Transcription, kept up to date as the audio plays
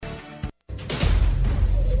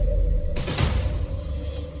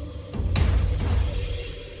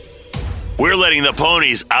We're letting the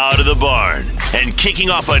ponies out of the barn and kicking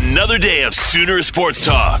off another day of Sooner Sports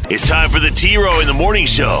Talk. It's time for the T-Row in the Morning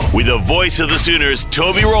Show with the voice of the Sooners,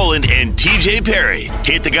 Toby Rowland and TJ Perry.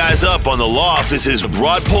 Hit the guys up on the law office's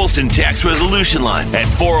Rod Polston tax resolution line at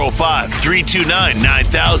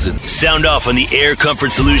 405-329-9000. Sound off on the Air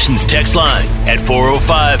Comfort Solutions text line at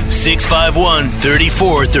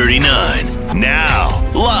 405-651-3439. Now,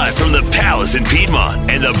 live from the Palace in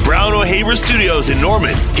Piedmont and the Brown O'Haver Studios in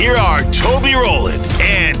Norman, here are Toby Rowland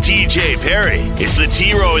and TJ Perry. It's the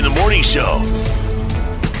T-Row in the Morning Show.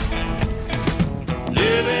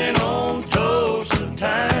 Living on toast of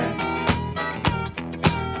time.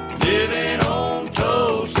 Living on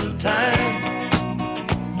toast of time.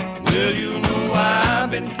 Well, you know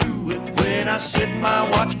I've been through it when I set my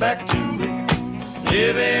watch back to it.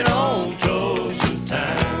 Living on toast of time.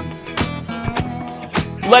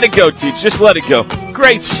 Let it go, Teach. Just let it go.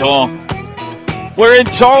 Great song. We're in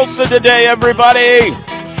Tulsa today, everybody.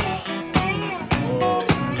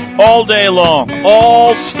 All day long.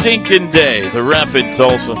 All stinking day. The ref in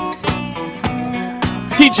Tulsa.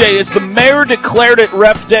 TJ, is the mayor declared it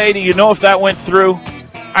ref day? Do you know if that went through?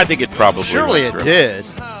 I think it probably Surely went it through. did.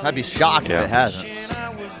 I'd be shocked if it hasn't.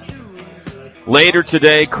 Later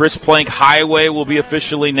today, Chris Plank Highway will be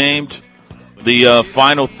officially named. The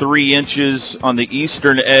final 3 inches on the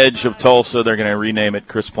eastern edge of Tulsa, they're going to rename it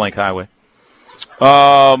Chris Plank Highway.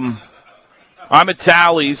 I'm at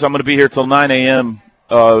Tally's. I'm going to be here till 9 a.m.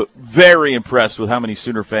 Very impressed with how many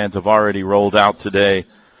Sooner fans have already rolled out today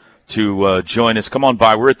to join us. Come on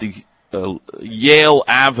by. We're at the Yale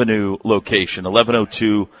Avenue location,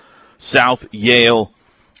 1102 South Yale.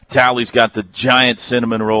 Tally's got the giant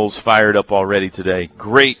cinnamon rolls fired up already today.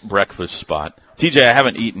 Great breakfast spot. TJ, I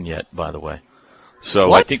haven't etten yet, by the way. So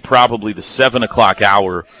What? I think probably the 7 o'clock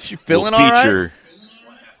hour You will feeling all right? feature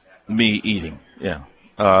me eating. Yeah.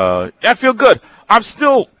 I feel good. I'm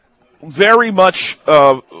still very much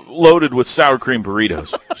loaded with sour cream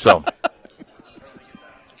burritos. So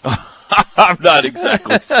I'm not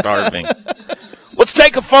exactly starving. Let's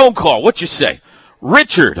take a phone call. What you say?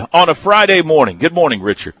 Richard on a Friday morning. Good morning,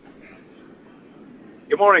 Richard.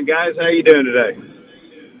 Good morning, guys. How you doing today?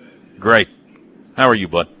 Great. How are you,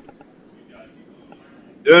 bud?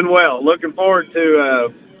 Doing well. Looking forward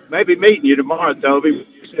to maybe meeting you tomorrow, Toby. We're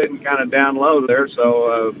sitting kind of down low there,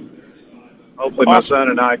 so hopefully my Awesome. son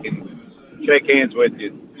and I can shake hands with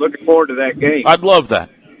you. Looking forward to that game. I'd love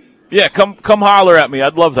that. Yeah, come holler at me.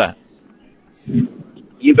 I'd love that.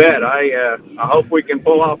 You bet. I hope we can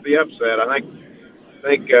pull off the upset. I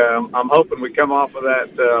think I'm hoping we come off of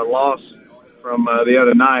that loss from the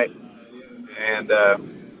other night, and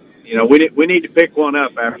we need to pick one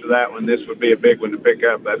up after that one. This would be a big one to pick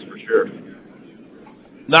up, that's for sure.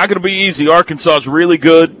 Not going to be easy. Arkansas is really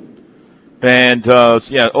good, and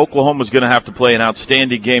Oklahoma's going to have to play an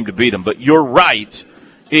outstanding game to beat them. But you're right.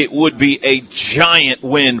 It would be a giant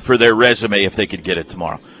win for their resume if they could get it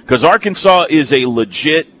tomorrow. Because Arkansas is a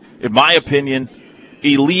legit, in my opinion,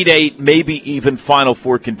 Elite Eight, maybe even Final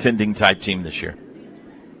Four contending type team this year.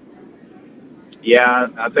 Yeah,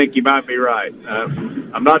 I think you might be right.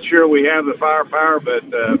 I'm not sure we have the firepower, but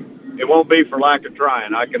it won't be for lack of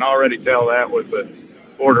trying. I can already tell that with the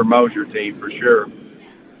Porter Mosier team for sure.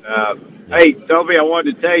 Hey, Toby, I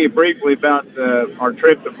wanted to tell you briefly about our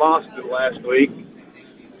trip to Boston last week.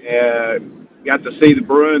 Got to see the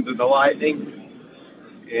Bruins and the Lightning,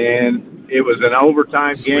 and it was an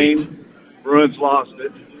overtime game. Bruins lost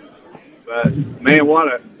it, but man, what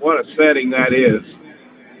a setting that is.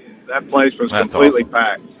 That place was completely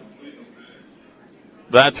packed.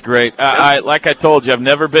 That's great. Like I told you, I've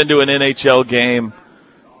never been to an NHL game.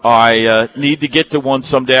 I need to get to one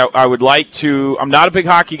someday. I would like to. I'm not a big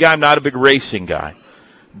hockey guy. I'm not a big racing guy.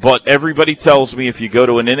 But everybody tells me if you go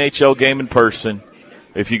to an NHL game in person,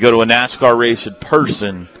 if you go to a NASCAR race in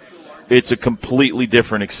person, it's a completely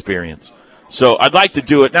different experience. So I'd like to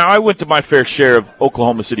do it. Now, I went to my fair share of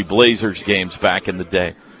Oklahoma City Blazers games back in the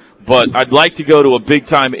day. But I'd like to go to a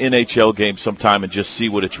big-time NHL game sometime and just see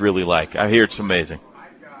what it's really like. I hear it's amazing.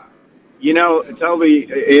 You know, Toby,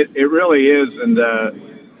 it really is. And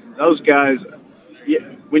those guys,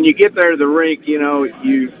 when you get there to the rink,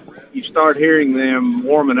 you start hearing them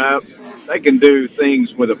warming up. They can do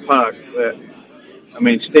things with a puck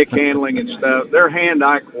stick handling and stuff. Their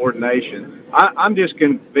hand-eye coordination. I'm just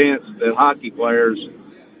convinced that hockey players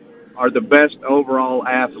are the best overall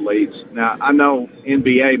athletes. Now, I know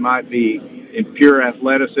NBA might be in pure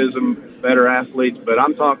athleticism, better athletes, but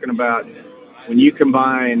I'm talking about when you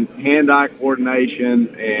combine hand-eye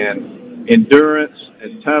coordination and endurance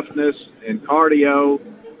and toughness and cardio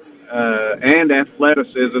and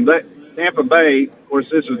athleticism, Tampa Bay, of course,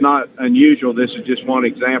 this is not unusual. This is just one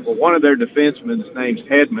example. One of their defensemen, his name's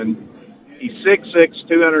Hedman. He's 6'6",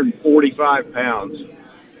 245 pounds.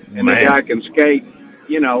 And the guy can skate,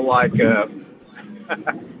 like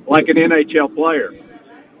like an NHL player.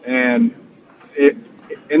 And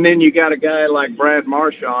then you got a guy like Brad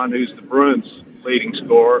Marchand, who's the Bruins' leading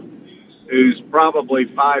scorer, who's probably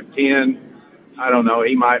 5'10". I don't know.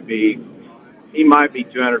 He might be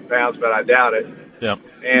 200 pounds, but I doubt it. Yeah.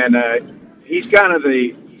 And he's kind of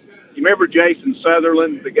you remember Jason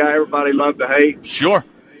Sutherland, the guy everybody loved to hate? Sure.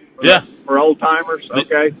 For old timers,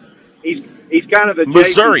 okay. He's kind of the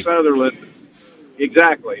Missouri. Jason Sutherland.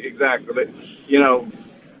 Exactly. But,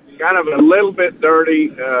 kind of a little bit dirty,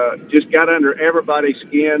 just got under everybody's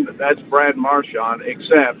skin. That's Brad Marchand,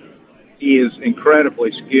 except he is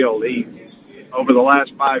incredibly skilled. Over the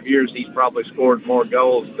last 5 years, he's probably scored more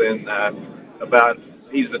goals than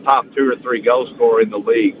he's the top 2 or 3 goal scorer in the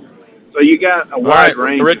league. So you got a wide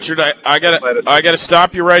range. Richard, I got to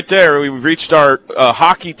stop you right there. We've reached our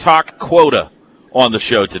hockey talk quota on the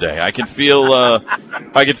show today. I can feel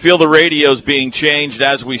the radios being changed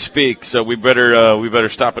as we speak. So we better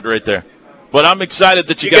stop it right there. But I'm excited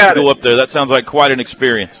that you got to go up there. That sounds like quite an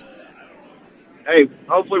experience. Hey,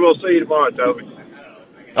 hopefully we'll see you tomorrow, Toby.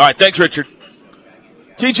 All right, thanks, Richard.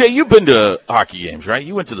 TJ, you've been to hockey games, right?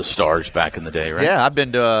 You went to the Stars back in the day, right? Yeah, I've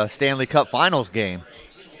been to a Stanley Cup Finals game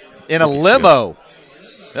in a limo.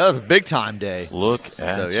 That was a big-time day. Look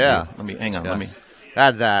at you. Let me hang on. Yeah. Let me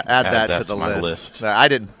add that to the my list. I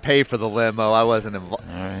didn't pay for the limo. I wasn't involved.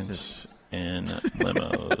 All right, in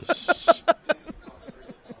limos.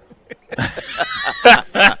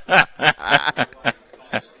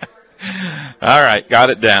 All right,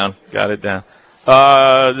 got it down.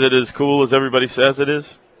 Is it as cool as everybody says it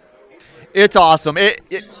is? It's awesome.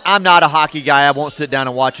 I'm not a hockey guy. I won't sit down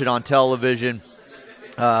and watch it on television.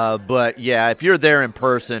 But yeah, if you're there in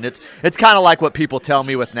person, it's kind of like what people tell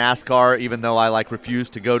me with NASCAR. Even though I refuse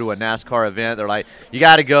to go to a NASCAR event, they're like, you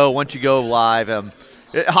got to go once you go live.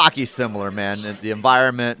 Hockey's similar, man. The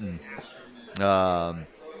environment and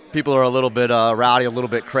people are a little bit rowdy, a little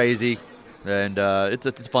bit crazy. And it's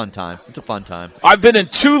a fun time. It's a fun time. I've been in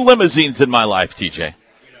 2 limousines in my life, TJ.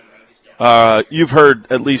 You've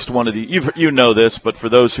heard at least one of the. You know this, but for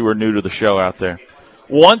those who are new to the show out there,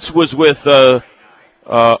 once was with a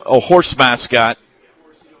horse mascot,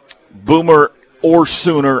 Boomer or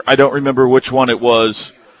Sooner. I don't remember which one it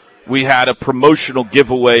was. We had a promotional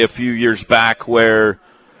giveaway a few years back where,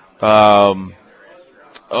 Bob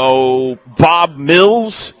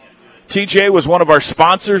Mills. TJ was one of our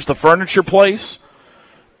sponsors, the furniture place,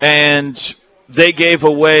 and they gave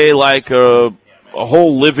away like a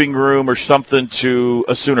whole living room or something to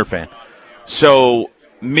a Sooner fan. So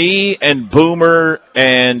me and Boomer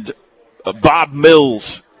and Bob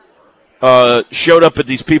Mills showed up at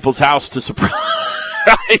these people's house to surprise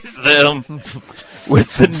them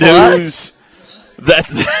with the news that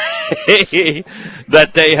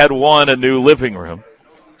they had won a new living room.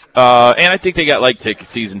 And I think they got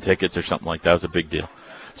season tickets or something like that. It was a big deal.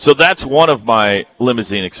 So that's one of my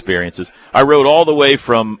limousine experiences. I rode all the way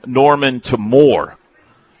from Norman to Moore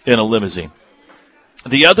in a limousine.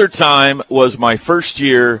 The other time was my first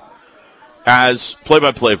year as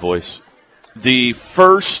play-by-play voice. The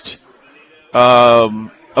first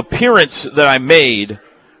appearance that I made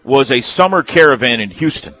was a summer caravan in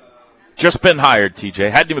Houston. Just been hired,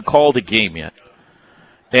 TJ. Hadn't even called a game yet.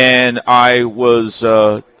 And I was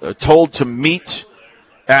told to meet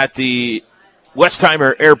at the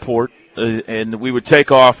Westheimer Airport, and we would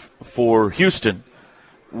take off for Houston.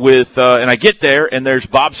 And I get there, and there's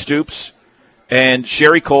Bob Stoops and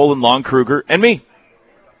Sherry Cole and Lon Kruger and me.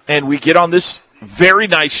 And we get on this very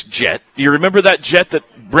nice jet. Do you remember that jet that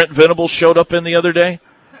Brent Venables showed up in the other day?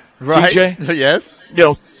 Right. TJ? Yes.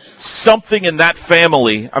 Something in that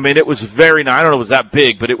family. I mean, it was very nice. I don't know if it was that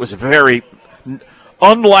big, but it was very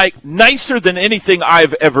nicer than anything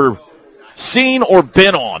I've ever seen or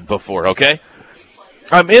been on before, okay?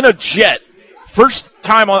 I'm in a jet. First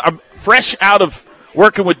time I'm fresh out of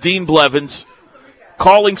working with Dean Blevins,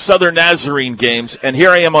 calling Southern Nazarene games, and here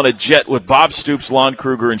I am on a jet with Bob Stoops, Lon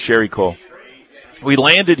Kruger, and Sherry Cole. We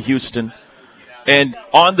landed Houston, and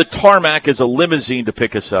on the tarmac is a limousine to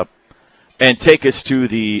pick us up and take us to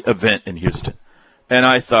the event in Houston. And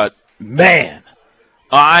I thought, man,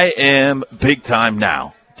 I am big time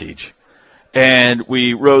now, Deej. And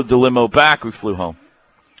we rode the limo back. We flew home.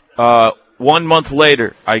 1 month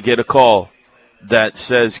later, I get a call that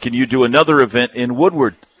says, can you do another event in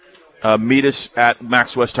Woodward? Meet us at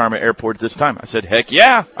Max Westheimer Airport this time. I said, heck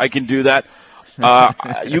yeah, I can do that.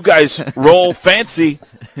 You guys roll fancy.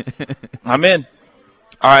 I'm in.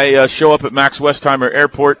 I show up at Max Westheimer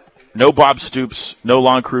Airport. No Bob Stoops, no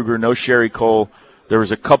Lon Kruger, no Sherry Cole. There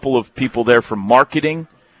was a couple of people there from marketing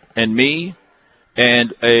and me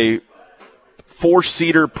and a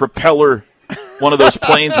 4-seater propeller, one of those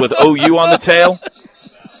planes with OU on the tail,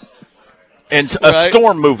 and a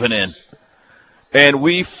storm moving in. And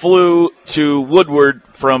we flew to Woodward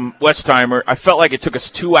from Westheimer. I felt like it took us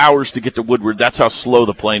 2 hours to get to Woodward. That's how slow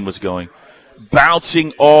the plane was going,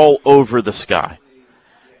 bouncing all over the sky.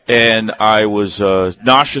 And I was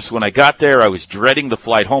nauseous when I got there. I was dreading the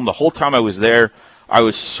flight home. The whole time I was there, I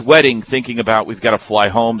was sweating thinking about we've got to fly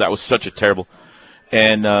home. That was such a terrible.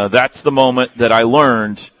 And that's the moment that I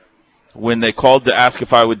learned when they called to ask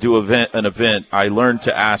if I would do an event, I learned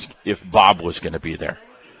to ask if Bob was going to be there.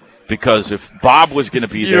 Because if Bob was going to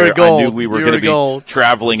be there, I knew we were going to be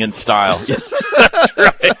traveling in style. That's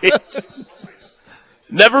right.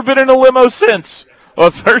 Never been in a limo since. Well,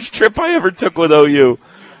 the first trip I ever took with OU,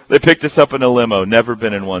 they picked us up in a limo. Never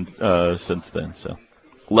been in one since then. So,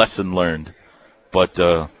 lesson learned.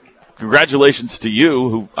 But congratulations to you,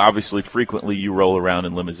 who obviously frequently you roll around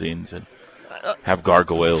in limousines and have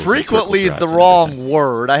gargoyles. Frequently is the wrong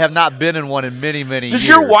word. I have not been in one in many, many years. Does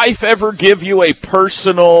your wife ever give you a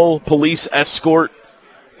personal police escort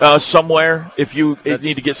somewhere if you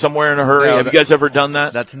need to get somewhere in a hurry? Have you guys ever done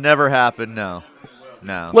that? That's never happened, no.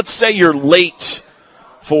 Let's say you're late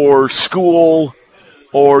for school,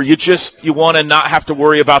 or you want to not have to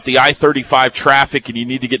worry about the I-35 traffic and you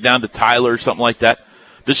need to get down to Tyler or something like that.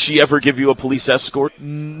 Does she ever give you a police escort?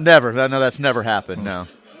 Never. No, that's never happened, no.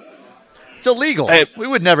 It's illegal. Hey, we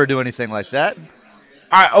would never do anything like that.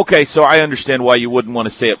 Okay, so I understand why you wouldn't want to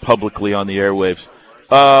say it publicly on the airwaves.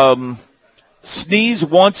 Sneeze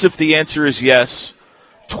once if the answer is yes,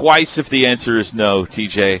 twice if the answer is no,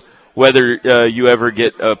 TJ. Whether you ever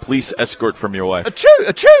get a police escort from your wife.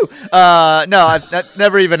 Achoo! No, I've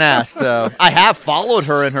never even asked. I have followed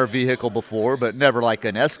her in her vehicle before, but never like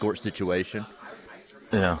an escort situation.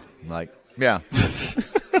 Yeah. Yeah.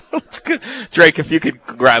 That's good. Drake, if you could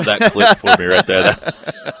grab that clip for me right there.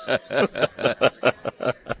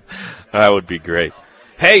 That would be great.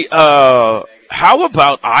 Hey, how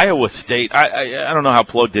about Iowa State? I don't know how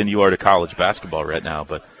plugged in you are to college basketball right now,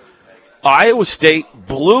 but Iowa State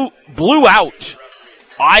blew out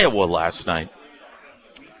Iowa last night.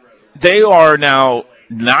 They are now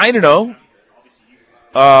 9-0.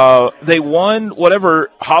 They won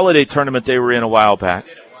whatever holiday tournament they were in a while back.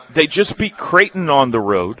 They just beat Creighton on the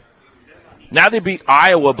road. Now they beat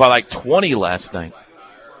Iowa by like 20 last night.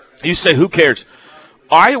 You say, who cares?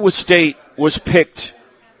 Iowa State was picked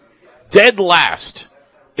dead last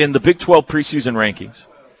in the Big 12 preseason rankings.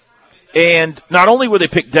 And not only were they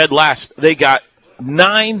picked dead last, they got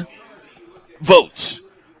 9 votes,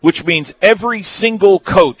 which means every single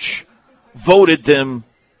coach voted them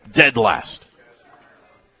dead last.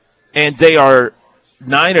 And they are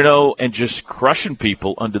 9-0 and just crushing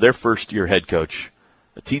people under their first-year head coach.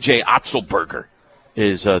 TJ Otzelberger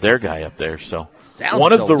is their guy up there. So sounds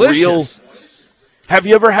one of delicious. The real. Have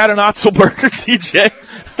you ever had an Otzelberger,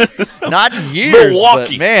 TJ? Not in years.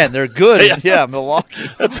 Milwaukee, but man, they're good. Yeah, Milwaukee.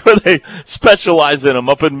 That's where they specialize in them,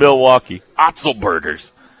 up in Milwaukee.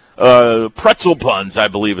 Otzelbergers, pretzel buns, I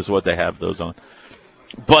believe, is what they have those on.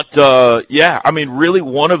 But really,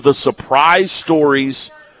 one of the surprise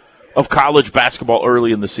stories of college basketball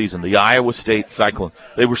early in the season, the Iowa State Cyclones.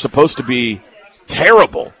 They were supposed to be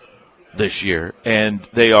terrible this year, and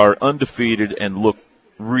they are undefeated and look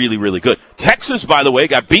really, really good. Texas, by the way,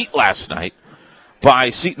 got beat last night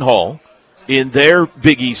by Seton Hall in their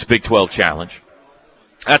Big East Big 12 Challenge.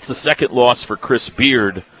 That's the second loss for Chris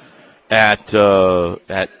Beard at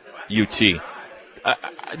UT.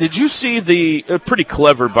 Did you see the pretty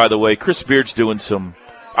clever, by the way, Chris Beard's doing some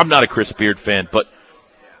 – I'm not a Chris Beard fan, but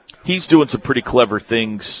he's doing some pretty clever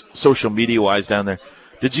things social media-wise down there.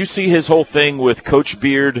 Did you see his whole thing with Coach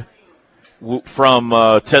Beard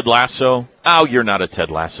from Ted Lasso? Oh, you're not a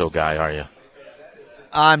Ted Lasso guy, are you?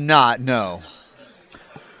 I'm not, no.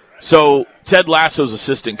 So Ted Lasso's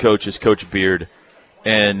assistant coach is Coach Beard,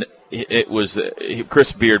 and it was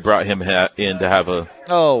Chris Beard brought him in to have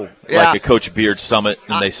a Coach Beard summit,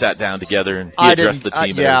 and they sat down together and he addressed the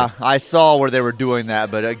team. I saw where they were doing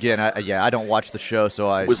that, but again, I don't watch the show, so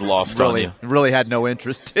I was lost really, on you. Really had no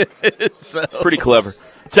interest in it. So. Pretty clever.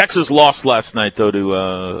 Texas lost last night, though,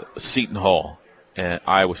 to Seton Hall, and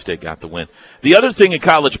Iowa State got the win. The other thing in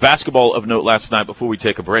college basketball of note last night, before we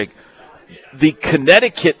take a break, the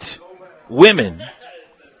Connecticut women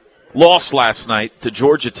lost last night to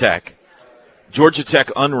Georgia Tech. Georgia Tech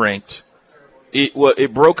unranked.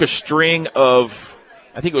 It broke a string of,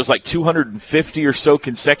 I think it was like 250 or so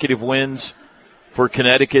consecutive wins for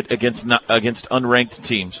Connecticut against unranked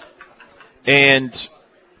teams. And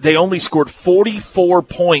they only scored 44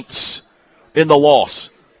 points in the loss.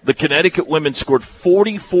 The Connecticut women scored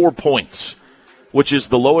 44 points, which is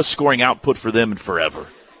the lowest scoring output for them in forever,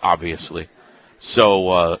 obviously.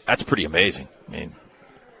 So that's pretty amazing. I mean,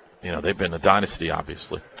 they've been a dynasty,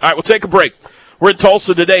 obviously. All right, we'll take a break. We're in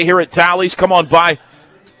Tulsa today here at Tally's. Come on by.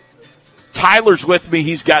 Tyler's with me.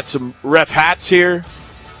 He's got some ref hats here.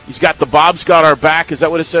 He's got the Bob's Got Our Back. Is that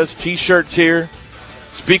what it says? T-shirts here.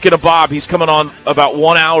 Speaking of Bob, he's coming on about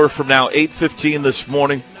 1 hour from now, 8:15 this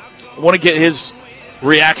morning. I want to get his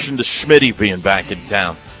reaction to Schmitty being back in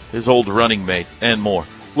town, his old running mate, and more.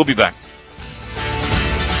 We'll be back.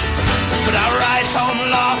 But I ride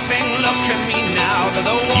home laughing, look at me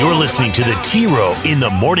now. You're listening to the T-Row in the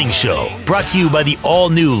Morning Show, brought to you by the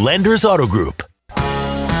all-new Lenders Auto Group.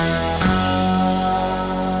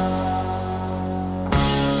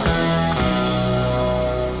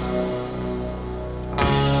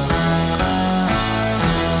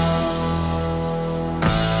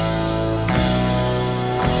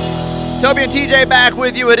 Toby and TJ back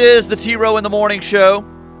with you. It is the T-Row in the Morning Show.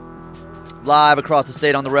 Live across the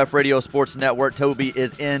state on the Ref Radio Sports Network. Toby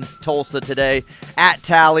is in Tulsa today at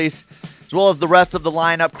Tally's, as well as the rest of the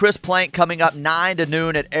lineup. Chris Plank coming up 9 to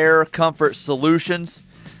noon at Air Comfort Solutions.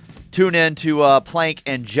 Tune in to Plank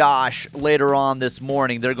and Josh later on this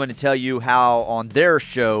morning. They're going to tell you how on their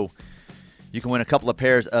show you can win a couple of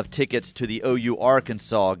pairs of tickets to the OU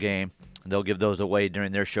Arkansas game. They'll give those away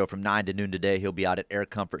during their show from 9 to noon today. He'll be out at Air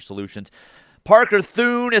Comfort Solutions. Parker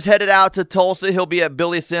Thune is headed out to Tulsa. He'll be at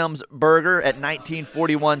Billy Sims Burger at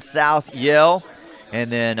 1941 South Yale.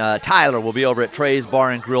 And then Tyler will be over at Trey's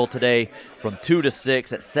Bar and Grill today from 2 to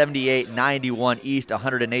 6 at 7891 East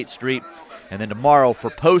 108th Street. And then tomorrow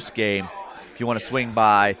for post-game, if you want to swing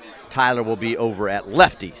by, Tyler will be over at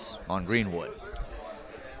Lefty's on Greenwood.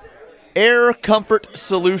 Air Comfort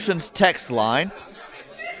Solutions text line.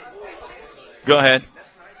 Go ahead.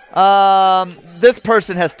 This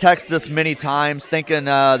person has texted this many times thinking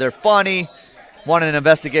they're funny, wanted an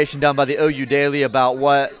investigation done by the OU Daily about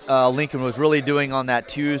what Lincoln was really doing on that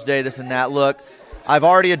Tuesday, this and that. Look, I've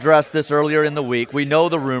already addressed this earlier in the week. We know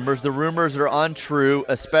the rumors. The rumors are untrue,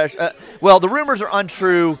 the rumors are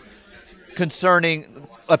untrue concerning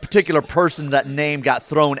a particular person. That name got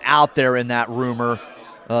thrown out there in that rumor.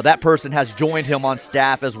 That person has joined him on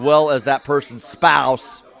staff, as well as that person's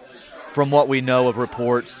spouse, from what we know of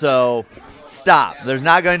reports. So stop. There's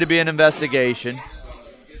not going to be an investigation.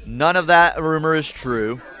 None of that rumor is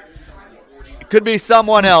true. It could be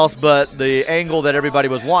someone else, but the angle that everybody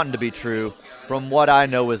was wanting to be true, from what I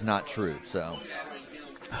know, is not true. So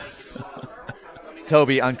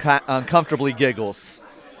Toby uncomfortably giggles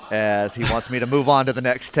as he wants me to move on to the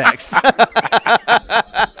next text.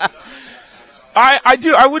 I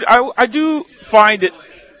do find it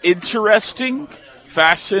interesting,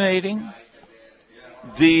 fascinating.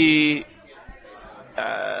 The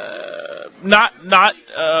not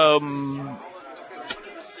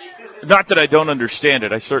that I don't understand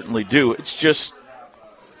it. I certainly do. It's just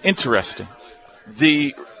interesting.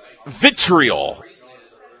 The vitriol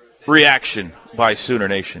reaction by Sooner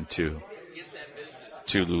Nation to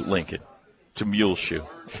Lincoln, to Muleshoe.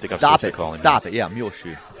 I think I'm supposed to call him. Stop it. Yeah,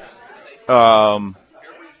 Muleshoe.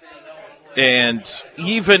 And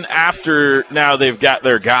even after now they've got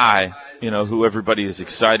their guy, who everybody is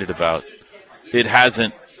excited about, it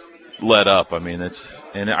hasn't let up. I mean,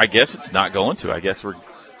 and I guess it's not going to. I guess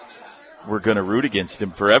we're going to root against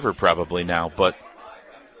him forever probably now. But,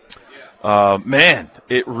 man,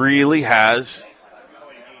 it really has.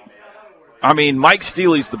 I mean, Mike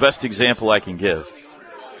Steely's the best example I can give.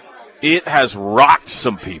 It has rocked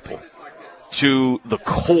some people to the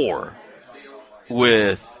core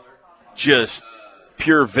with just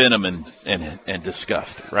pure venom and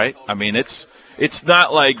disgust, right? I mean, it's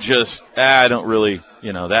not like just, I don't really,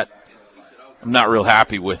 that I'm not real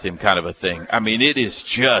happy with him kind of a thing. I mean, it is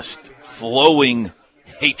just flowing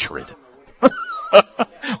hatred,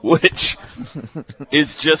 which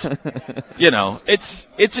is just, it's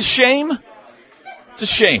a shame. It's a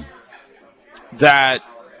shame that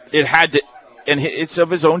it had to, and it's of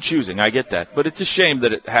his own choosing, I get that, but it's a shame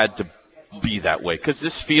that it had to be that way, because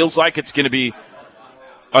this feels like it's going to be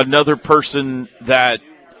another person that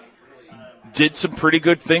did some pretty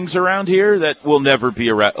good things around here that will never be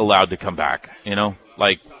allowed to come back.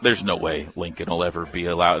 Like, there's no way Lincoln will ever be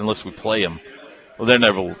allowed unless we play him. Well, they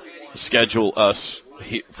never schedule us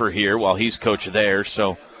for here while he's coach there,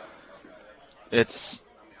 so it's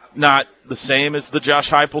not the same as the Josh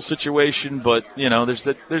Heupel situation, but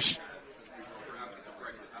there's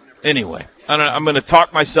anyway. I'm going to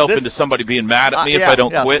talk myself into somebody being mad at me if I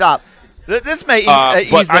don't quit. Stop. This may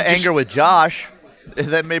ease the anger with Josh.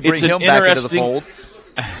 That may bring him back into the fold.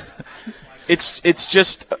 It's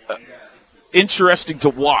just interesting to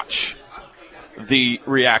watch the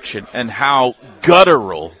reaction and how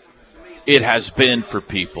guttural it has been for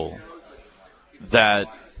people that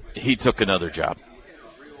he took another job.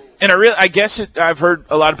 And I guess I've heard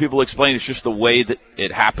a lot of people explain it's just the way that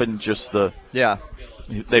it happened,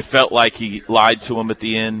 they felt like he lied to them at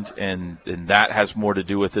the end, and that has more to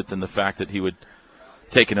do with it than the fact that he would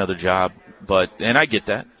take another job. And I get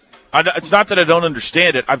that. It's not that I don't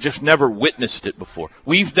understand it. I've just never witnessed it before.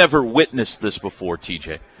 We've never witnessed this before,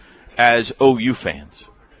 TJ, as OU fans.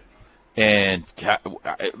 And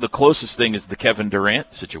the closest thing is the Kevin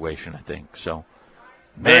Durant situation, I think. So,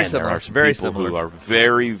 man, there are some people who are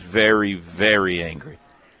very, very, very angry.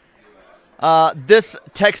 This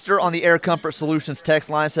texter on the Air Comfort Solutions text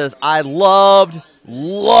line says, I loved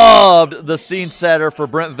the scene setter for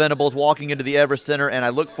Brent Venables walking into the Everest Center, and I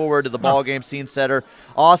look forward to the ball game scene setter.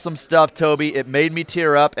 Awesome stuff, Toby. It made me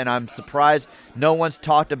tear up, and I'm surprised no one's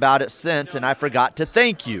talked about it since, and I forgot to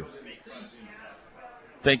thank you.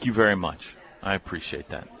 Thank you very much. I appreciate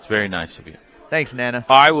that. It's very nice of you. Thanks, Nana.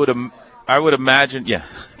 I would imagine, yeah,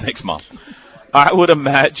 thanks, Mom. I would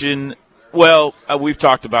imagine, well, we've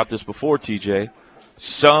talked about this before, TJ.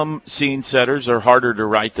 Some scene setters are harder to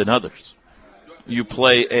write than others. You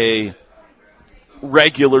play a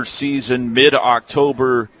regular season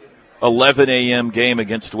mid-October 11 a.m. game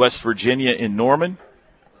against West Virginia in Norman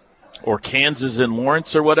or Kansas in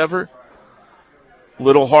Lawrence or whatever. A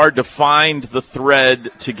little hard to find the thread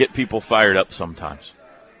to get people fired up sometimes.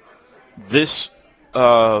 This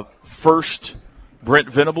first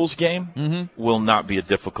Brent Venables game will not be a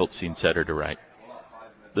difficult scene setter to write.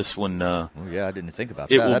 This one, I didn't think about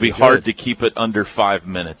it that. will be hard to keep it under 5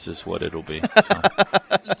 minutes is what it'll be. So.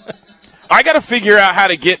 I got to figure out how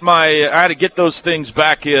to get those things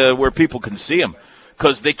back where people can see them,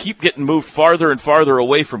 because they keep getting moved farther and farther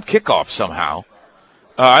away from kickoff somehow.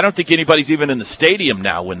 I don't think anybody's even in the stadium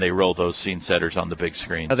now when they roll those scene setters on the big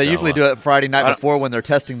screen. They usually do it Friday night before when they're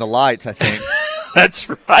testing the lights, I think. That's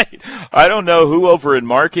right. I don't know who over in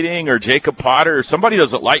marketing or Jacob Potter or somebody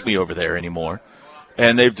doesn't like me over there anymore.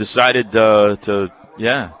 And they've decided to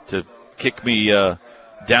kick me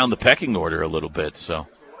down the pecking order a little bit. So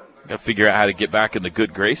I've got to figure out how to get back in the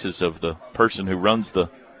good graces of the person who runs the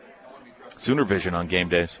Sooner Vision on game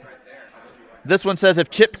days. This one says,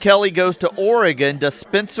 if Chip Kelly goes to Oregon, does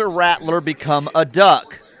Spencer Rattler become a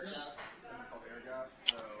Duck?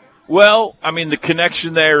 Well, I mean, the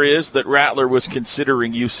connection there is that Rattler was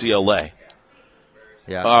considering UCLA.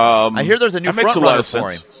 Yeah. I hear there's a new front runner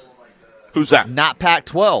for him. Who's that? Not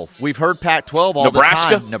Pac-12. We've heard Pac-12 all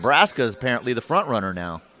Nebraska? the time. Nebraska is apparently the front runner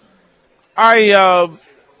now.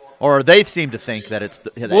 Or they seem to think that it's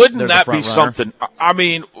wouldn't that be something? I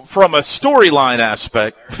mean, from a storyline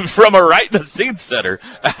aspect, from a right in the scene setter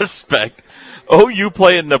aspect, OU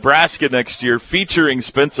playing Nebraska next year featuring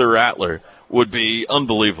Spencer Rattler would be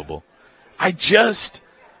unbelievable. I just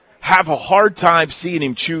have a hard time seeing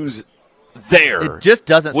him choose there. It just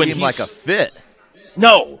doesn't seem like a fit.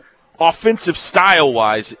 No. Offensive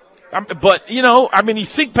style-wise. But, you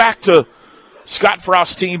think back to Scott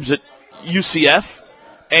Frost's teams at UCF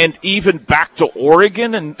and even back to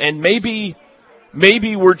Oregon, and maybe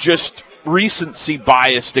we're just recency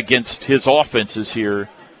biased against his offenses here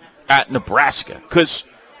at Nebraska. Because,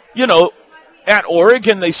 at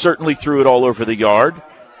Oregon they certainly threw it all over the yard.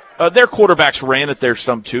 Their quarterbacks ran it there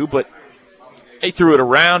some too, but they threw it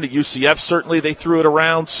around. At UCF, certainly they threw it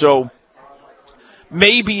around. So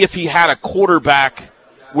maybe if he had a quarterback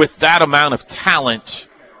with that amount of talent,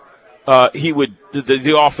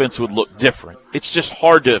 the offense would look different. It's just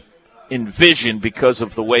hard to envision because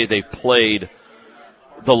of the way they've played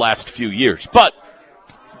the last few years. But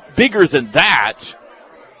bigger than that,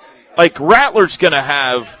 like Rattler's going to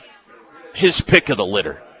have his pick of the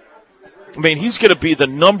litter. I mean, he's going to be the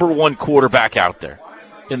number one quarterback out there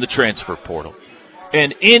in the transfer portal.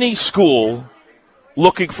 And any school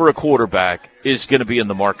looking for a quarterback is going to be in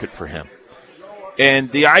the market for him. And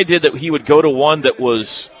the idea that he would go to one that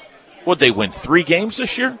was, what, they win 3 games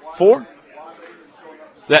this year? 4?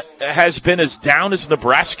 That has been as down as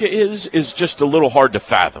Nebraska is just a little hard to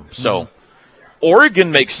fathom. So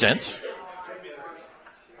Oregon makes sense.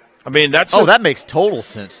 I mean, that makes total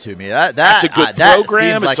sense to me. That's a good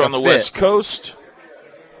program. It's on the West Coast.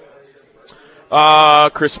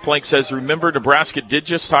 Chris Plank says, remember, Nebraska did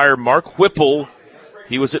just hire Mark Whipple.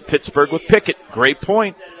 He was at Pittsburgh with Pickett. Great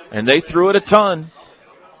point. And they threw it a ton.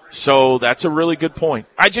 So that's a really good point.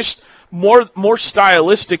 I just, more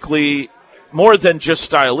stylistically, more than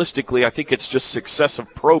just stylistically, I think it's just success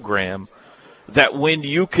of program that when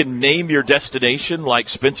you can name your destination like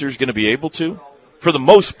Spencer's going to be able to, for the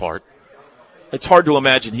most part, it's hard to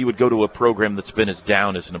imagine he would go to a program that's been as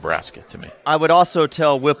down as Nebraska to me. I would also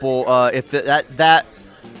tell Whipple, if that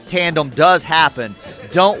tandem does happen,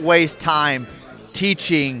 don't waste time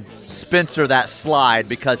teaching Spencer that slide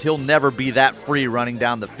because he'll never be that free running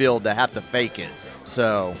down the field to have to fake it.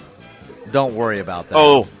 So don't worry about that.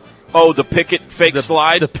 Oh, the Pickett fake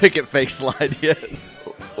slide? The Pickett fake slide, yes.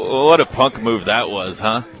 What a punk move that was,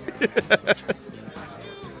 huh?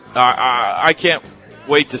 I can't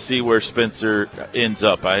wait to see where Spencer ends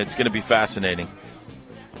up. It's going to be fascinating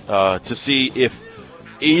to see if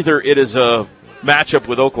either it is a matchup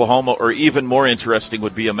with Oklahoma or even more interesting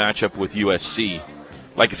would be a matchup with USC.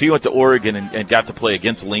 Like if he went to Oregon and got to play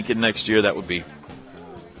against Lincoln next year, that would be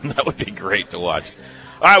great to watch.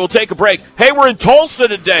 All right, we'll take a break. Hey, we're in Tulsa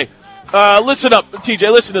today. Listen up,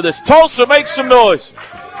 TJ, listen to this. Tulsa, make some noise.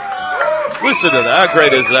 Listen to that. How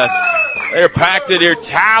great is that? They're packed in here.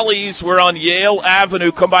 Tallies, we're on Yale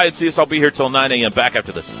Avenue. Come by and see us. I'll be here till 9 a.m. Back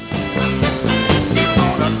after this.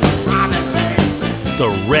 The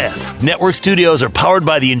Ref. Network studios are powered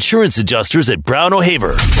by the insurance adjusters at Brown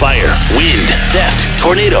O'Haver. Fire, wind, theft,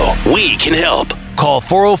 tornado. We can help. Call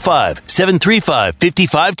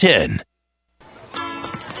 405-735-5510.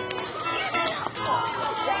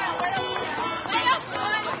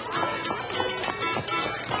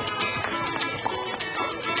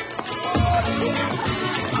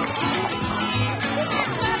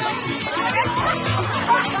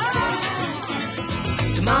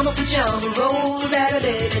 Mama Pajama rolled out of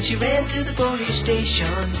bed and she ran to the police station.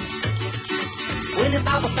 When the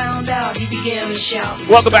papa found out, he began to shout.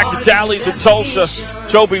 Welcome back to Tallies in Tulsa.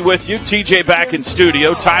 Toby with you. TJ back in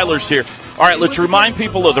studio. Tyler's here. All right, let's remind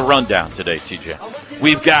people of the rundown today, TJ.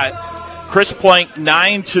 We've got Chris Plank,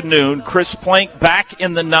 9 to noon. Chris Plank back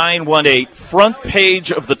in the 918. Front page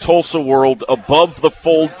of the Tulsa World above the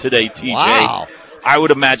fold today, TJ. Wow. I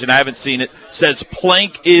would imagine. I haven't seen it. Says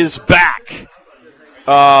Plank is back.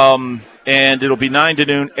 And it'll be 9 to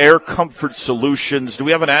noon. Air Comfort Solutions. Do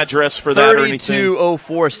we have an address for that or anything?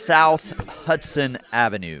 3204 South Hudson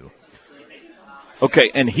Avenue.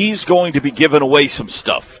 Okay, and he's going to be giving away some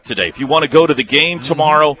stuff today. If you want to go to the game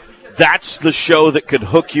tomorrow, that's the show that could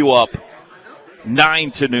hook you up.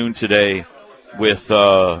 9 to noon today with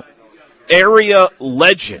area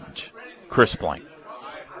legend Chris Plank.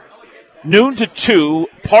 Noon to 2,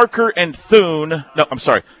 Parker and Thune. No, I'm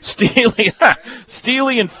sorry, Steely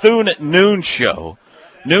and Thune at noon show.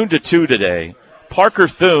 Noon to 2 today. Parker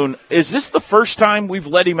Thune. Is this the first time we've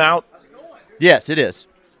let him out? Yes, it is.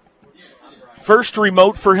 First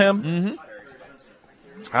remote for him?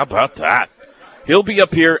 Mm-hmm. How about that? He'll be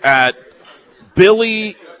up here at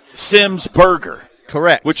Billy Sims Burger.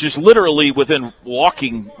 Correct. Which is literally within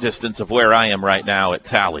walking distance of where I am right now at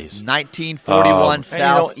Tallies. 1941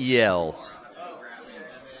 South Yale.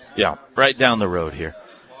 Yeah, right down the road here.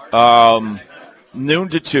 Noon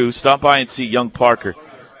to 2. Stop by and see young Parker.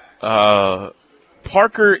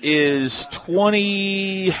 Parker is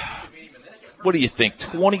 20. What do you think?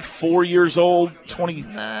 24 years old?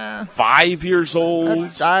 25 years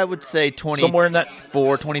old? I would say 24, somewhere in that.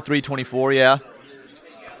 23, 24, yeah.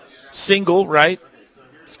 Single, right?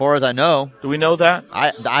 As far as I know. Do we know that?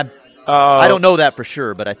 I don't know that for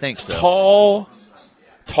sure, but I think so.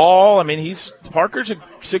 Tall. I mean, Parker's a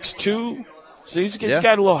 6'2", so he's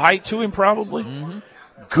got a little height to him probably. Mm-hmm.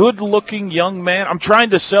 Good-looking young man. I'm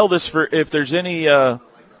trying to sell this for if there's any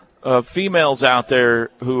females out there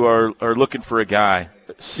who are looking for a guy.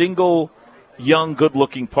 Single, young,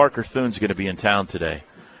 good-looking Parker Thune's going to be in town today,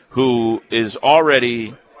 who is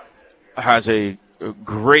already has a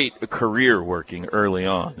great career working early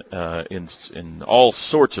on in all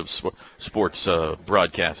sorts of sports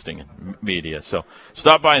broadcasting and media. So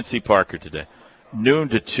stop by and see Parker today. Noon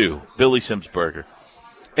to 2, Billy Sims Burger.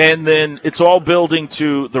 And then it's all building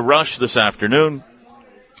to the rush this afternoon.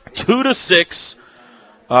 2 to 6,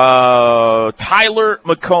 Tyler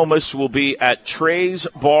McComas will be at Trey's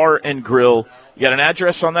Bar and Grill. You got an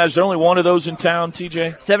address on that? Is there only one of those in town,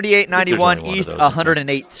 TJ? 7891 East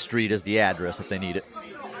 108th Street is the address if they need it.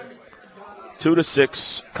 2 to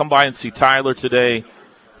 6. Come by and see Tyler today.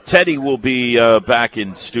 Teddy will be back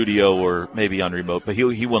in studio or maybe on remote, but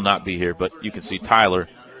he will not be here. But you can see Tyler.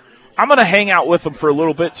 I'm going to hang out with him for a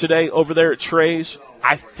little bit today over there at Trey's.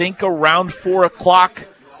 I think around 4 o'clock.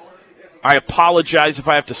 I apologize if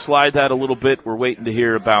I have to slide that a little bit. We're waiting to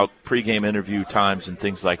hear about pregame interview times and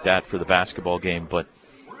things like that for the basketball game. But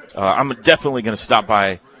I'm definitely going to stop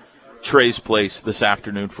by Trey's place this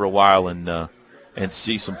afternoon for a while and and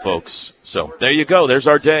see some folks. So there you go. There's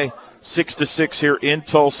our day, 6 to 6 here in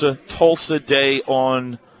Tulsa. Tulsa Day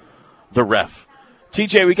on the Ref.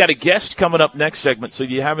 TJ, we got a guest coming up next segment. So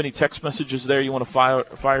do you have any text messages there you want to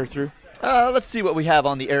fire through? Let's see what we have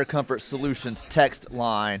on the Air Comfort Solutions text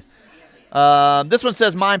line. This one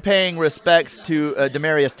says, "Mind paying respects to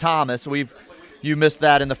Demaryius Thomas." You missed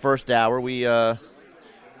that in the first hour.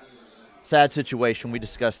 Sad situation. We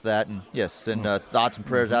discussed that, and yes, send thoughts and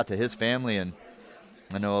prayers out to his family. And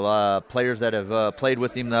I know players that have played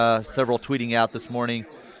with him. Several tweeting out this morning,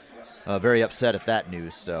 very upset at that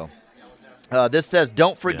news. So this says,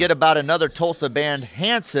 "Don't forget about another Tulsa band,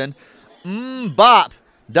 Hanson. Bop.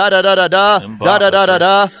 Da da da da da da da da da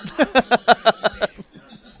da."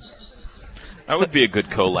 That would be a good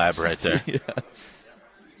collab right there.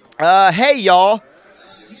 Hey, y'all.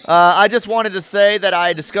 I just wanted to say that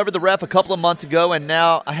I discovered the Ref a couple of months ago, and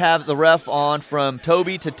now I have the Ref on from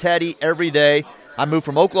Toby to Teddy every day. I moved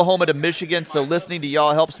from Oklahoma to Michigan, so listening to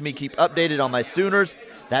y'all helps me keep updated on my Sooners.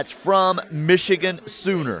 That's from Michigan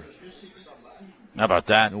Sooner. How about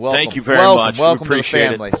that? Welcome. Thank you very much. Welcome we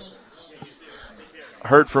appreciate to the family. it.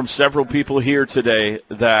 Heard from several people here today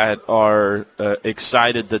that are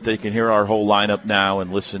excited that they can hear our whole lineup now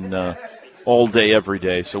and listen all day, every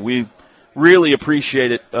day. So we really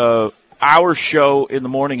appreciate it. Our show in the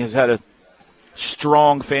morning has had a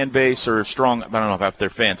strong fan base, or a strong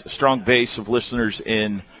base of listeners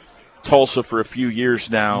in Tulsa for a few years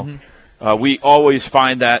now. We always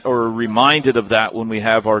find that, or are reminded of that, when we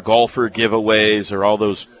have our golfer giveaways or all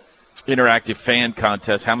those interactive fan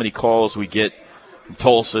contests, how many calls we get from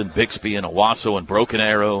Tulsa and Bixby and Owasso and Broken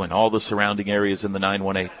Arrow and all the surrounding areas in the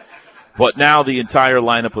 918. But now the entire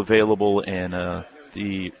lineup available, and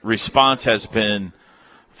the response has been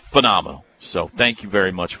phenomenal. So thank you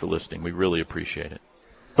very much for listening. We really appreciate it.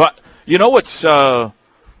 But you know what's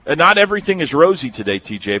not everything is rosy today,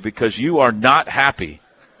 TJ, because you are not happy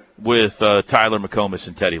with Tyler McComas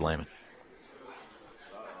and Teddy Lehman.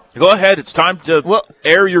 Go ahead. It's time to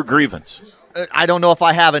air your grievance. I don't know if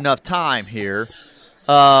I have enough time here.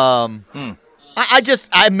 I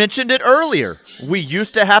mentioned it earlier. We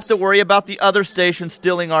used to have to worry about the other stations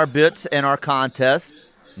stealing our bits and our contests.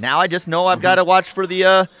 Now I just know I've got to watch for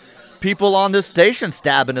the people on this station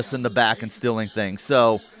stabbing us in the back and stealing things.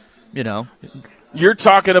 So, you know. You're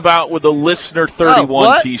talking about with the Listener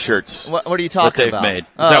 31 T-shirts. What are you talking about? That they've made.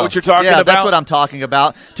 Is that what you're talking about? Yeah, that's what I'm talking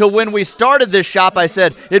about. Till when we started this shop, I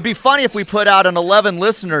said, it'd be funny if we put out an 11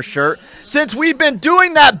 Listener shirt, since we've been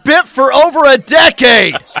doing that bit for over a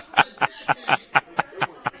decade.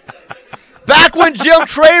 Back when Jim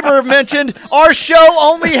Traber mentioned our show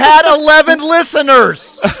only had 11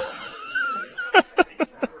 listeners.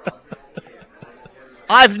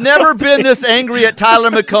 I've never been this angry at Tyler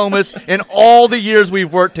McComas in all the years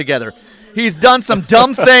we've worked together. He's done some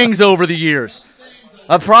dumb things over the years.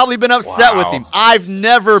 I've probably been upset with him. I've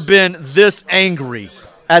never been this angry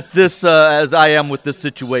at this as I am with this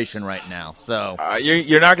situation right now. So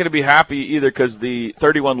you're not going to be happy either, because the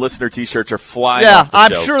 31 Listener T-shirts are flying off the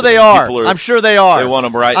I'm shelves. sure they are. I'm sure they are. They want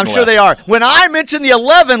them right I'm and sure left. they are. When I mention the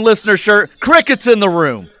 11 Listener shirt, crickets in the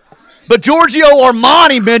room. But Giorgio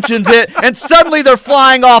Armani mentions it, and suddenly they're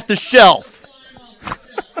flying off the shelf.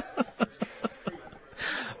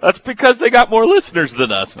 That's because they got more listeners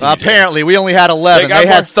than us, TJ. Apparently. We only had 11. They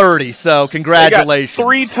had 30, so congratulations. They got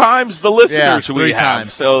 3 times the listeners we 3 have,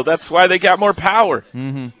 times. so that's why they got more power.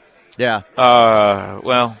 Mm-hmm. Yeah.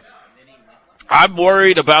 Well, I'm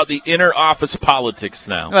worried about the inner office politics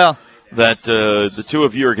now. Well, that the two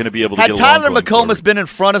of you are going to be able to get along. Had Tyler McComas been in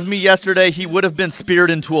front of me yesterday, he would have been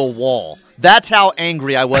speared into a wall. That's how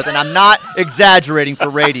angry I was, and I'm not exaggerating for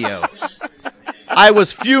radio. I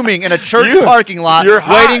was fuming in a church parking lot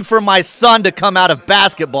waiting for my son to come out of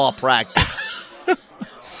basketball practice,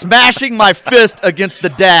 smashing my fist against the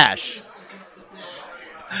dash.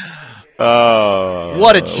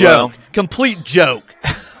 What a joke. Well, complete joke.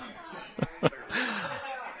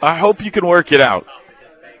 I hope you can work it out.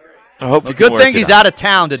 I hope you can good work thing it he's out. out of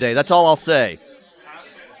town today. That's all I'll say.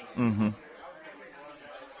 Mm-hmm.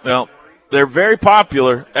 Well, they're very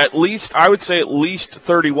popular. I would say at least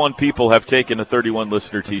 31 people have taken a 31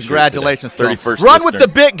 Listener T-shirt. Congratulations, today. 31st Run listener. with the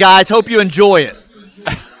bit, guys. Hope you enjoy it.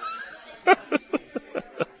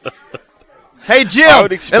 Hey, Jim,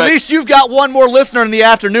 at least you've got one more listener in the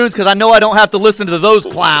afternoons, because I know I don't have to listen to those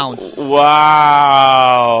clowns.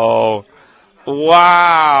 Wow.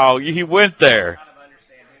 He went there.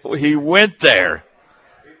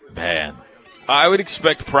 Man. I would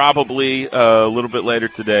expect probably a little bit later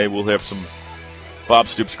today we'll have some Bob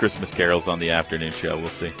Stoops Christmas carols on the afternoon show. We'll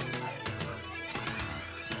see.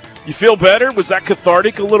 You feel better? Was that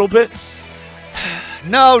cathartic a little bit?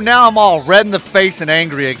 No, now I'm all red in the face and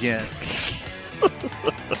angry again. I'm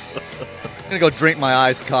going to go drink my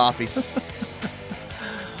iced coffee.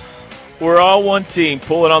 We're all one team,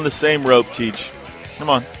 pulling on the same rope, Teach. Come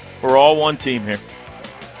on. We're all one team here.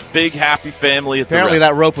 Big, happy family at Apparently the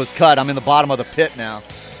that rope was cut. I'm in the bottom of the pit now.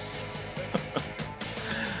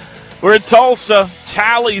 We're in Tulsa.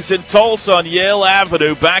 Tally's in Tulsa on Yale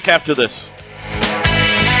Avenue. Back after this.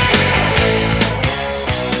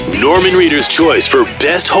 Norman Reeder's choice for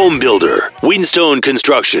best home builder, Windstone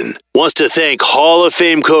Construction, wants to thank Hall of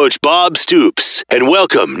Fame coach Bob Stoops and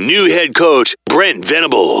welcome new head coach Brent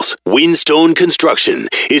Venables. Windstone Construction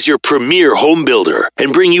is your premier home builder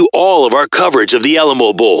and bring you all of our coverage of the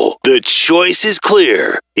Alamo Bowl. The choice is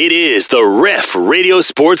clear. It is the Ref Radio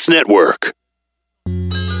Sports Network.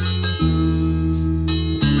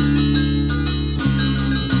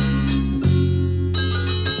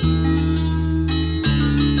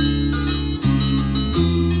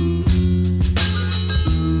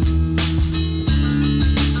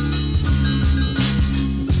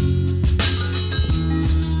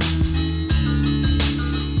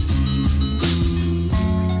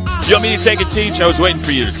 You want me to take it, Teach? I was waiting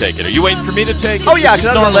for you to take it. Are you waiting for me to take it? Oh, yeah,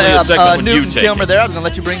 because because normally a segment when Newt you and take Kim are it. there. I was going to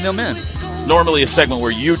let you bring them in. Normally a segment where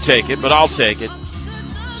you take it, but I'll take it.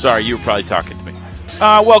 Sorry, you were probably talking to me.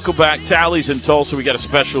 Welcome back. Tally's in Tulsa. We got a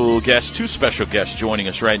special guest, two special guests joining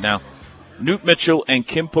us right now. Newt Mitchell and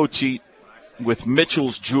Kim Poteet with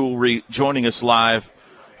Mitchell's Jewelry joining us live.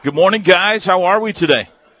 Good morning, guys. How are we today?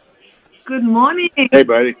 Good morning. Hey,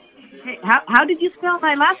 buddy. Hey, how did you spell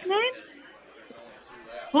my last name?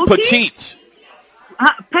 Petite.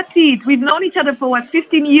 Petite. We've known each other for,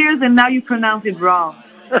 15 years, and now you pronounce it wrong.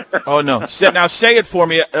 Oh, no. Now say it for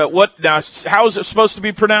me. What? Now, how is it supposed to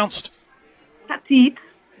be pronounced? Petite.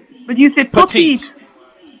 But you said petite.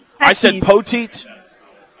 I said petite,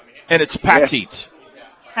 and it's petite.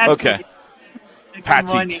 Yeah. Okay. Good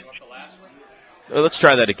morning. Petite. Let's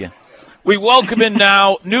try that again. We welcome in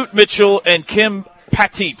now Newt Mitchell and Kim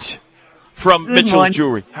Poteet from Good Mitchell's morning.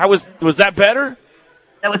 Jewelry. How was that better?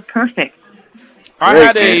 That was perfect. I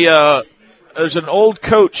had there's an old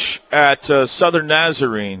coach at Southern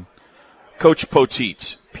Nazarene, Coach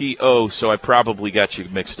Poteet, P-O, so I probably got you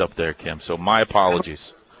mixed up there, Kim, so my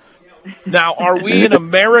apologies. Now, are we in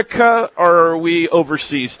America or are we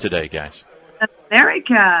overseas today, guys?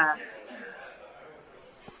 America.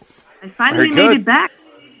 I finally Very good. made it back.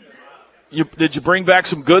 Did you bring back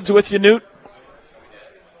some goods with you, Newt?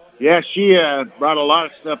 Yeah, she brought a lot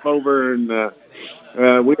of stuff over, and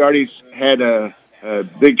we already had a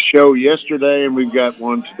big show yesterday, and we've got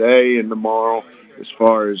one today and tomorrow as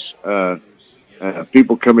far as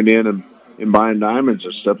people coming in and buying diamonds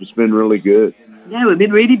and stuff. It's been really good. Yeah, we've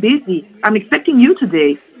been really busy. I'm expecting you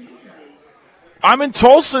today. I'm in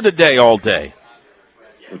Tulsa today all day.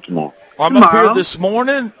 Tomorrow. I'm up here this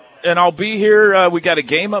morning, and I'll be here. We got a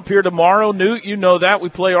game up here tomorrow. Newt, you know that. We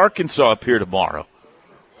play Arkansas up here tomorrow.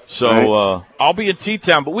 So I'll be in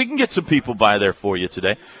T-Town, but we can get some people by there for you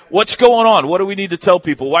today. What's going on? What do we need to tell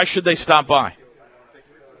people? Why should they stop by?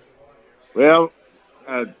 Well,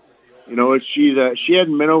 she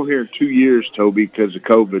hadn't been over here in 2 years, Toby, because of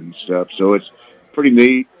COVID and stuff. So it's pretty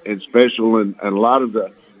neat and special, and a lot of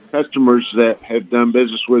the customers that have done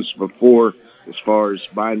business with us before, as far as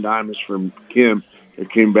buying diamonds from Kim, they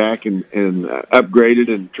came back and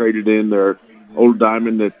upgraded and traded in their old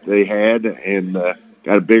diamond that they had and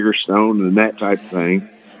got a bigger stone and that type of thing.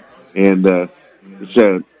 And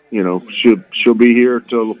it's she'll be here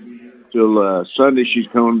till Sunday. She's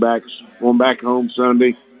going back home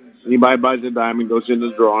Sunday. Anybody buys a diamond goes into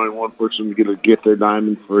the drawing. One person get their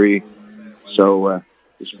diamond free. So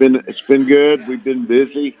it's been good. We've been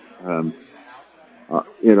busy.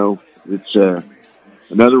 It's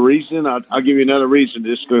another reason. I'll give you another reason.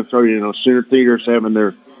 Just going to throw you. Sooner Theater's having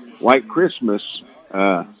their White Christmas.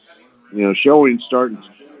 Showing starting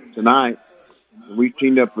tonight. We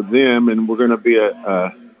teamed up with them, and we're going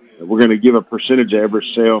to give a percentage of every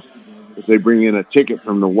sale if they bring in a ticket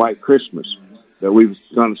from the White Christmas. That we've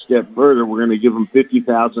gone a step further. We're going to give them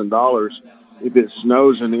 $50,000 if it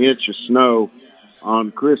snows an inch of snow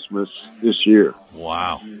on Christmas this year.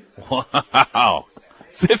 Wow.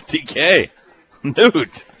 $50K.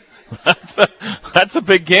 Newt. That's a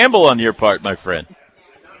big gamble on your part, my friend.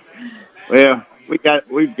 Well, we've got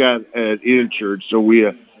it insured, so we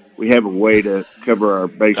have a way to cover our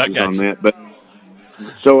bases on that. But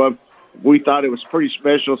so we thought it was pretty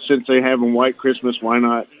special since they have a White Christmas. Why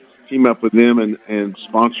not team up with them and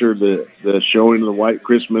sponsor the showing of the White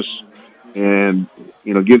Christmas, and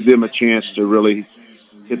give them a chance to really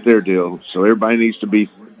hit their deal. So everybody needs to be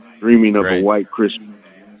dreaming of a White Christmas.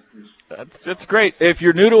 That's great. If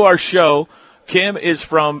you're new to our show, Kim is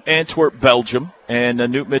from Antwerp, Belgium, and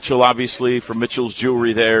Newt Mitchell, obviously, from Mitchell's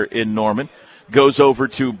Jewelry there in Norman, goes over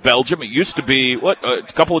to Belgium. It used to be, a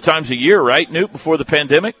couple of times a year, right, Newt, before the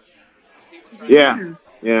pandemic? Yeah.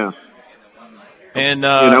 And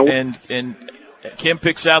and Kim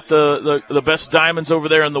picks out the best diamonds over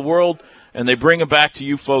there in the world, and they bring them back to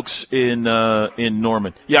you folks in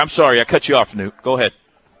Norman. Yeah, I'm sorry, I cut you off, Newt. Go ahead.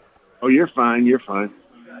 Oh, you're fine.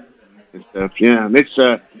 And stuff. Yeah, and it's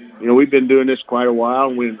we've been doing this quite a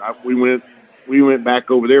while. We went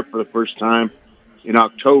back over there for the first time in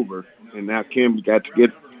October, and now Kim got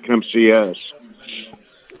to come see us.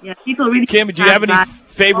 Yeah, people really. Kim, do you have any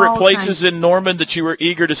favorite places in Norman that you were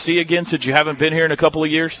eager to see again since you haven't been here in a couple of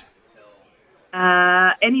years?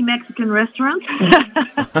 Any Mexican restaurant.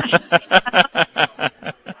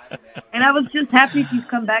 And I was just happy to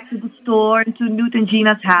come back to the store and to Newt and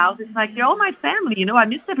Gina's house. It's like they're all my family. I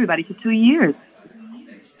missed everybody for 2 years.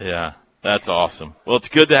 Yeah, that's awesome. Well, it's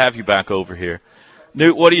good to have you back over here.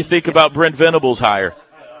 Newt, what do you think about Brent Venables' hire?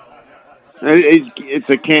 It's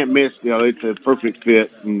a can't miss deal. It's a perfect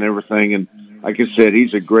fit and everything. And like I said,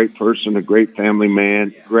 he's a great person, a great family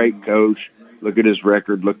man, great coach. Look at his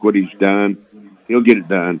record. Look what he's done. He'll get it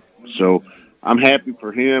done. So I'm happy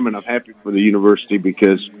for him, and I'm happy for the university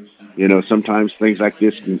because, sometimes things like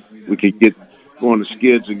this, we could get go on the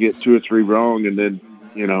skids and get 2 or 3 wrong, and then,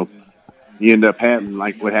 you end up having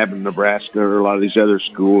like what happened in Nebraska or a lot of these other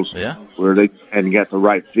schools where they hadn't got the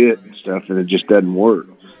right fit and stuff, and it just doesn't work.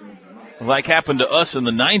 Like happened to us in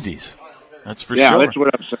the 90s. That's for sure. Yeah, that's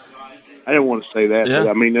what I'm saying. I didn't want to say that. Yeah. But,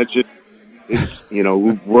 I mean, that's just, we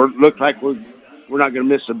look like we're not going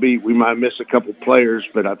to miss a beat. We might miss a couple players,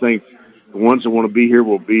 but I think the ones that want to be here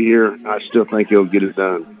will be here. I still think he'll get it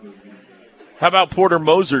done. How about Porter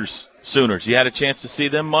Moser's Sooners? You had a chance to see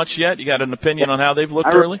them much yet? You got an opinion on how they've looked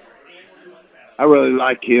early? I really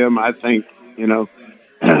like him. I think,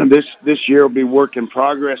 this year will be work in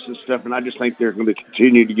progress and stuff, and I just think they're going to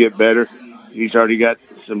continue to get better. He's already got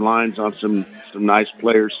some lines on some nice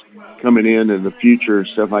players coming in the future and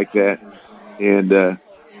stuff like that. And,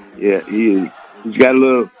 he's got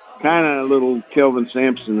a little Kelvin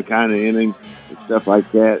Sampson kind of inning and stuff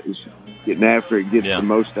like that. He's getting after it, getting the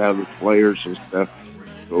most out of the players and stuff.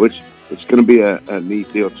 So it's going to be a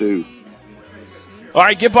neat deal, too. All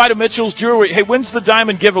right, get by to Mitchell's Jewelry. Hey, when's the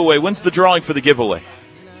diamond giveaway? When's the drawing for the giveaway?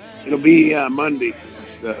 It'll be Monday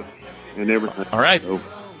and everything. All right.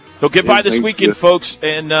 So get by this weekend, folks,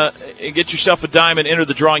 and get yourself a diamond. Enter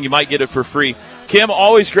the drawing. You might get it for free. Kim,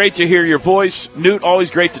 always great to hear your voice. Newt, always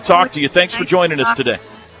great to talk to you. Thanks for joining us today.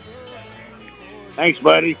 Thanks,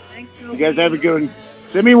 buddy. Thanks, you guys have a good one.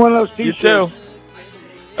 Send me one of those T-shirts. You too.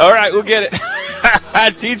 All right, we'll get it.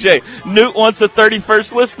 TJ, Newt wants a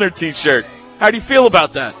 31st listener T-shirt. How do you feel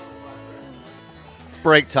about that? It's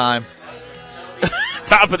break time.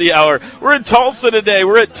 Top of the hour. We're in Tulsa today.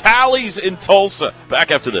 We're at Tally's in Tulsa.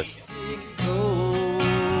 Back after this.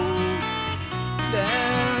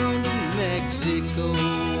 Down to Mexico.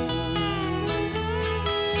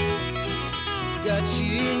 Got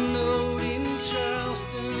you